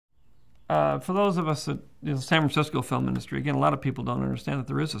for those of us that, San Francisco film industry, again, a lot of people don't understand that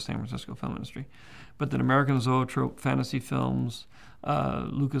there is a San Francisco film industry, but that American Zoetrope, Fantasy Films,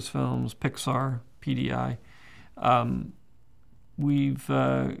 Lucasfilms, Pixar, PDI, we've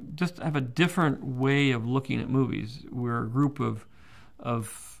just have a different way of looking at movies. We're a group of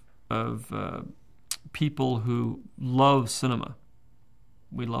people who love cinema.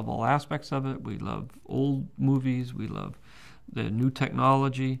 We love all aspects of it. We love old movies. We love the new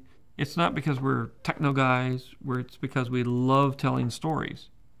technology. It's not because we're techno guys. It's because we love telling stories,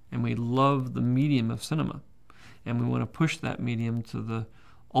 and we love the medium of cinema, and we want to push that medium to the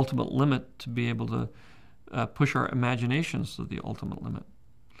ultimate limit to be able to push our imaginations to the ultimate limit.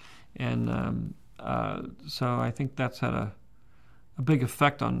 And so I think that's had a big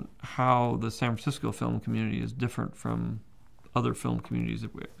effect on how the San Francisco film community is different from other film communities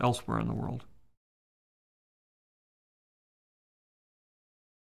elsewhere in the world.